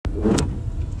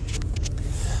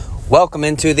Welcome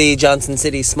into the Johnson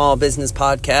City Small Business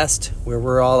Podcast, where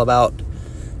we're all about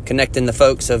connecting the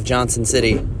folks of Johnson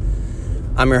City.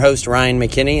 I'm your host, Ryan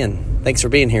McKinney, and thanks for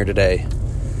being here today.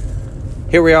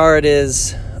 Here we are. It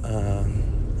is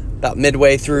about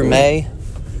midway through May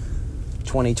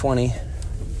 2020,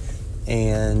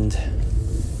 and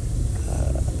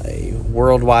a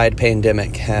worldwide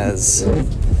pandemic has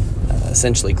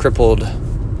essentially crippled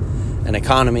an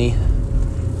economy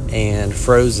and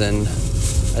frozen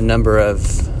a number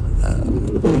of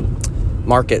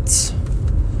markets,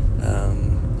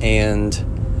 and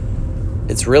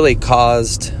it's really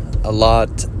caused a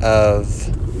lot of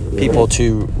people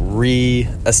to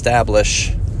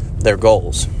re-establish their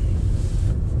goals.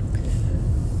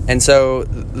 And so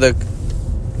the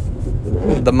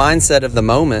mindset of the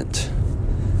moment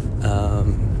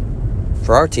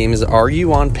for our team is, are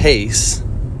you on pace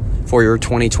for your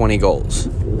 2020 goals?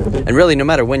 And really, no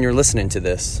matter when you're listening to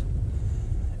this,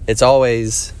 it's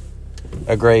always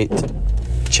a great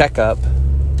checkup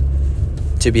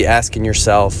to be asking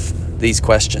yourself these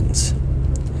questions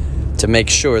to make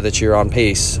sure that you're on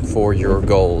pace for your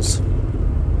goals.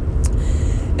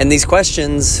 And these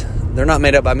questions, they're not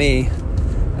made up by me.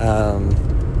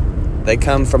 They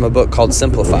come from a book called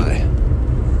Simplify.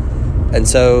 And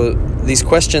so these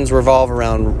questions revolve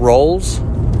around roles,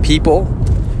 people,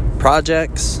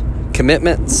 projects,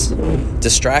 commitments,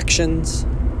 distractions,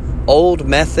 old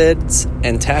methods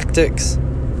and tactics,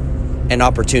 and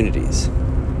opportunities.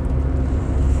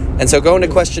 And so going to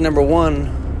question number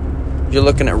one, you're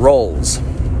looking at roles.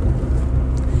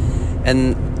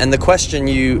 And the question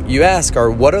you ask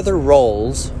are, what are the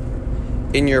roles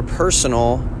in your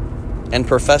personal and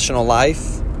professional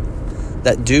life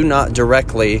that do not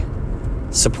directly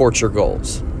support your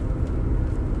goals?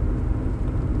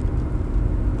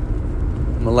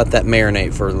 I'm going to let that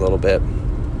marinate for a little bit.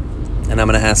 And I'm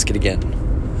going to ask it again.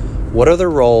 What are the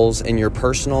roles in your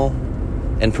personal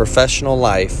and professional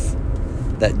life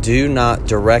that do not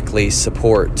directly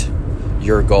support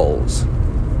your goals?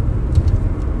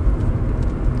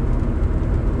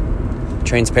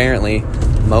 Transparently,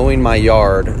 mowing my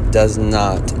yard does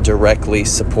not directly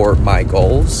support my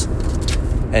goals.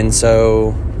 And so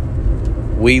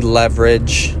we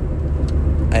leverage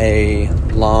a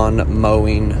lawn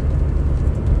mowing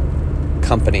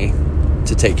company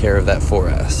to take care of that for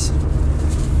us.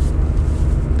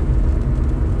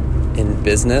 In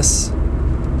business,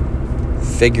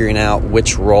 figuring out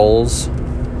which roles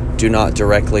do not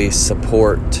directly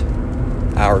support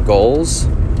our goals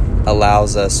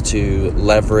allows us to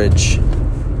leverage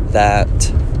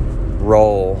that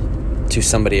role to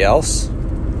somebody else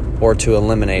or to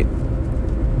eliminate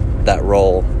that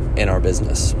role in our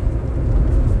business,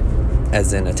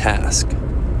 as in a task.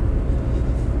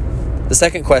 The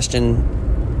second question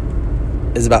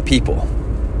is about people.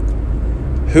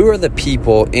 Who are the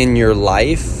people in your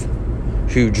life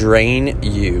who drain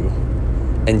you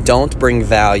and don't bring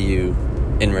value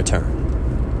in return?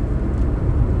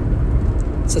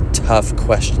 It's a tough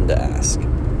question to ask.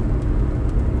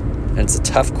 And it's a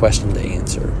tough question to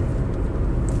answer.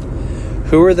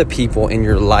 Who are the people in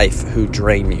your life who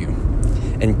drain you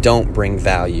and don't bring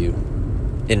value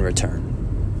in return?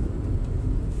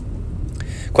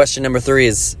 Question number 3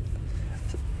 is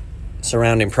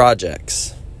surrounding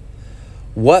projects.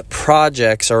 What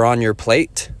projects are on your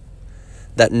plate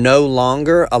that no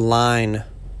longer align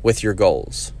with your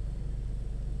goals?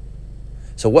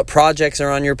 So what projects are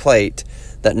on your plate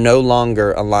that no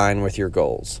longer align with your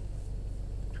goals?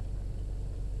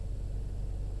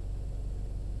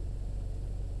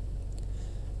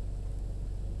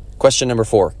 Question number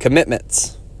 4,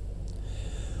 commitments.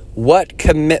 What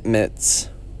commitments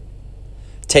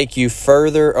take you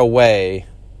further away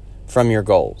from your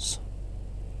goals?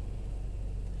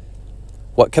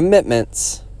 What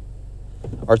commitments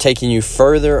are taking you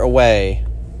further away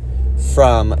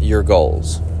from your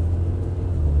goals?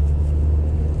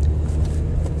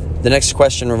 The next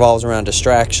question revolves around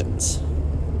distractions.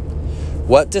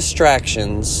 What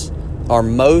distractions are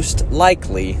most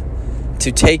likely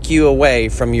to take you away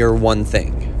from your one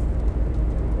thing?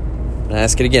 And I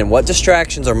ask it again. What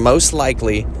distractions are most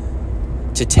likely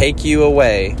to take you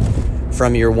away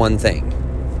from your one thing?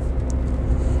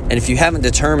 And if you haven't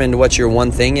determined what your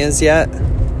one thing is yet,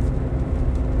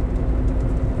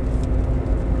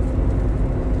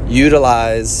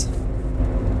 utilize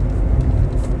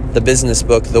the business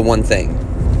book, The One Thing.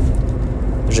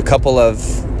 There's a couple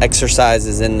of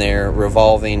exercises in there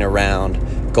revolving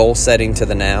around goal setting to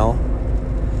the now,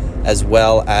 as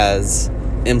well as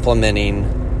implementing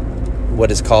what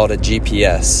is called a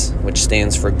GPS, which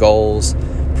stands for goals,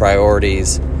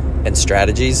 priorities, and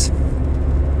strategies.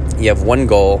 You have one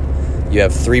goal You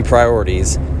have 3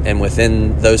 priorities, and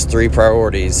within those 3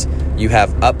 priorities, you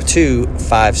have up to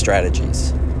 5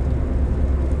 strategies.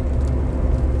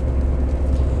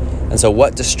 And so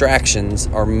what distractions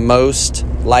are most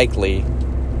likely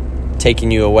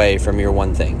taking you away from your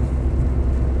one thing?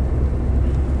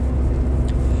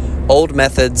 Old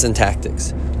methods and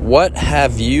tactics. What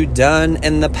have you done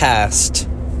in the past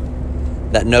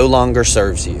that no longer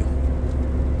serves you?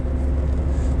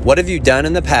 What have you done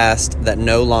in the past that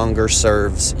no longer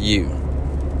serves you?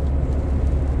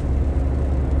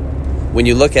 When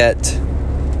you look at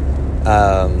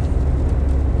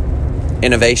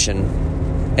innovation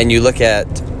and you look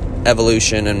at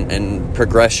evolution and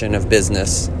progression of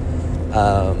business,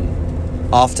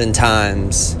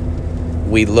 oftentimes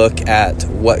we look at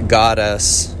what got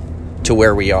us to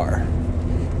where we are.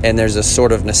 And there's a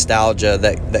sort of nostalgia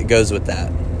that goes with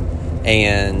that.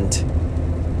 And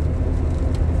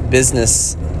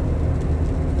business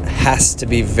has to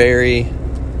be very,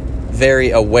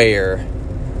 very aware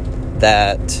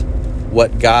that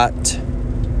what got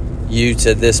you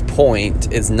to this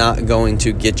point is not going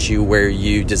to get you where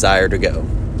you desire to go.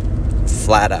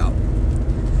 Flat out.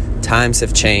 Times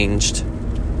have changed.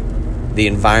 The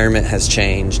environment has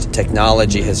changed.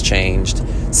 Technology has changed.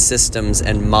 Systems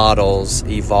and models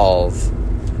evolve.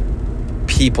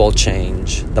 People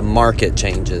change. The market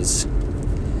changes.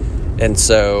 And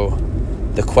so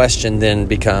the question then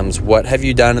becomes, what have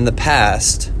you done in the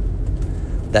past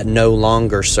that no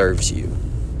longer serves you?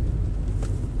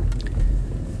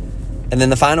 And then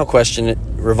the final question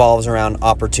revolves around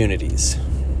opportunities.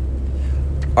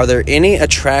 Are there any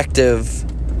attractive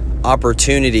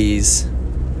opportunities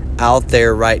out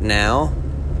there right now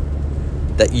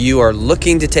that you are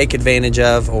looking to take advantage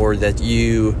of, or that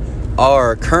you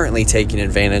are currently taking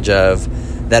advantage of,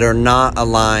 that are not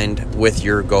aligned with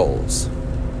your goals?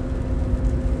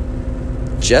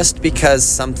 Just because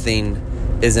something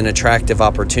is an attractive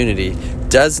opportunity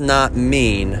does not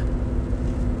mean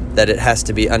that it has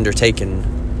to be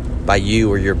undertaken by you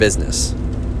or your business,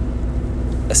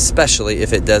 especially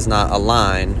if it does not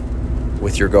align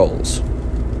with your goals.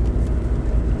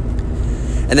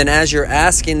 And then as you're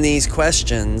asking these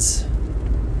questions,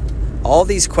 all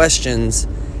these questions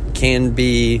can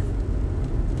be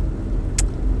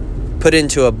put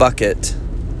into a bucket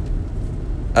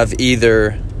of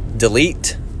either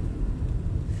delete,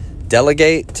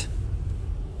 delegate,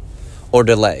 or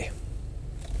delay.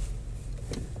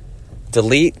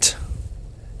 Delete,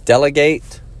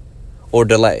 delegate, or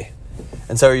delay.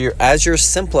 And so as you're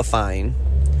simplifying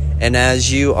and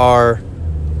as you are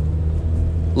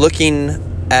looking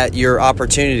at your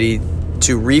opportunity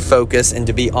to refocus and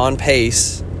to be on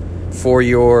pace for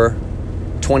your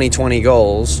 2020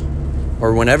 goals,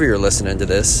 or whenever you're listening to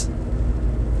this,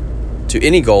 to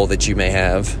any goal that you may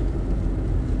have,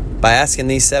 by asking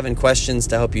these 7 questions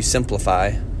to help you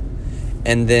simplify,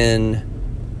 and then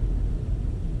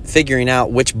figuring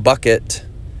out which bucket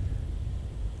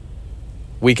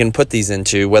we can put these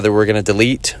into, whether we're going to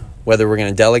delete, whether we're going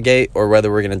to delegate, or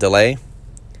whether we're going to delay,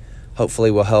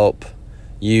 hopefully will help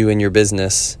you and your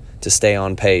business to stay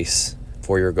on pace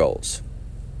for your goals.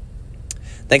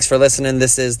 Thanks for listening.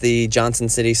 This is the Johnson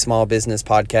City Small Business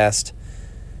Podcast.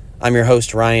 I'm your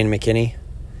host, Ryan McKinney.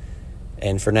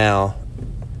 And for now,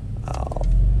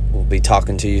 we'll be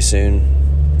talking to you soon.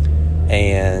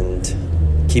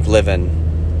 And keep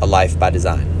living a life by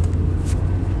design.